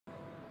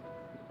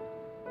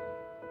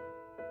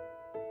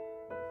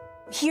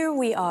Here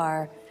we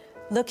are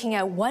looking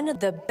at one of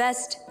the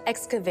best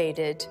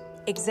excavated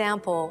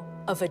example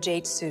of a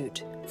jade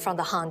suit from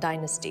the Han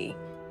Dynasty.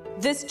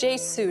 This jade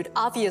suit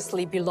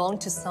obviously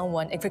belonged to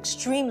someone of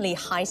extremely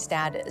high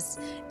status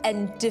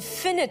and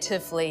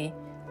definitively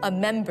a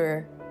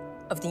member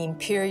of the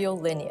imperial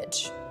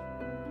lineage.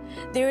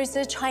 There is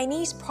a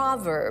Chinese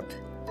proverb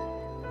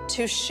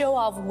to show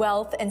off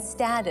wealth and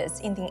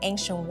status in the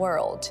ancient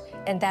world,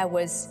 and that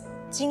was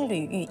金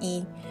缕玉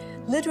衣,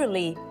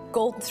 literally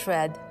gold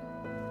thread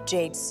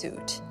jade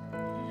suit.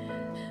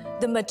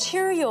 The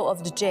material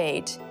of the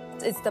jade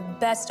is the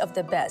best of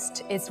the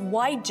best. It's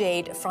white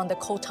jade from the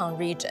Khotan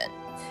region.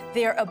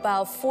 There are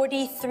about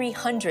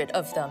 4,300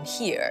 of them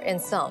here and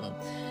some.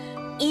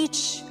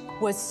 Each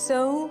was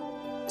sewn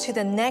to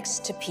the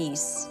next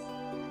piece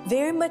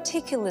very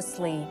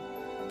meticulously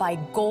by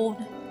gold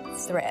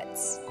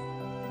threads.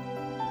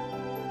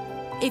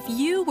 If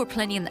you were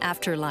planning an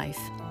afterlife,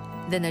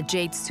 then a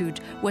jade suit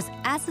was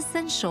as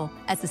essential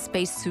as a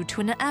spacesuit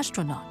to an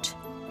astronaut.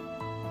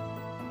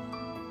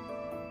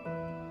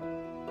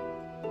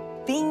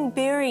 Being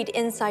buried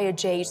inside a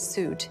jade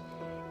suit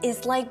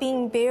is like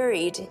being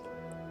buried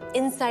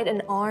inside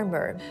an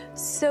armor,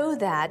 so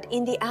that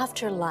in the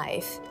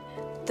afterlife,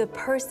 the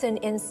person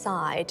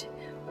inside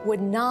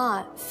would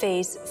not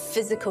face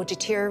physical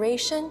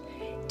deterioration,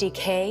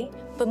 decay,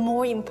 but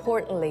more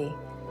importantly,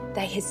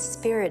 that his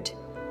spirit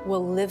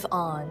will live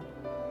on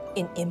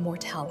in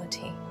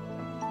immortality.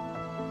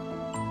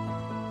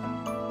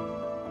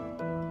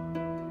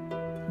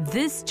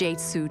 This jade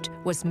suit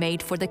was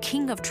made for the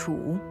King of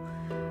Chu,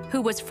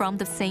 who was from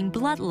the same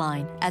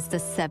bloodline as the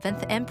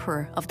 7th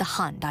emperor of the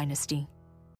Han Dynasty.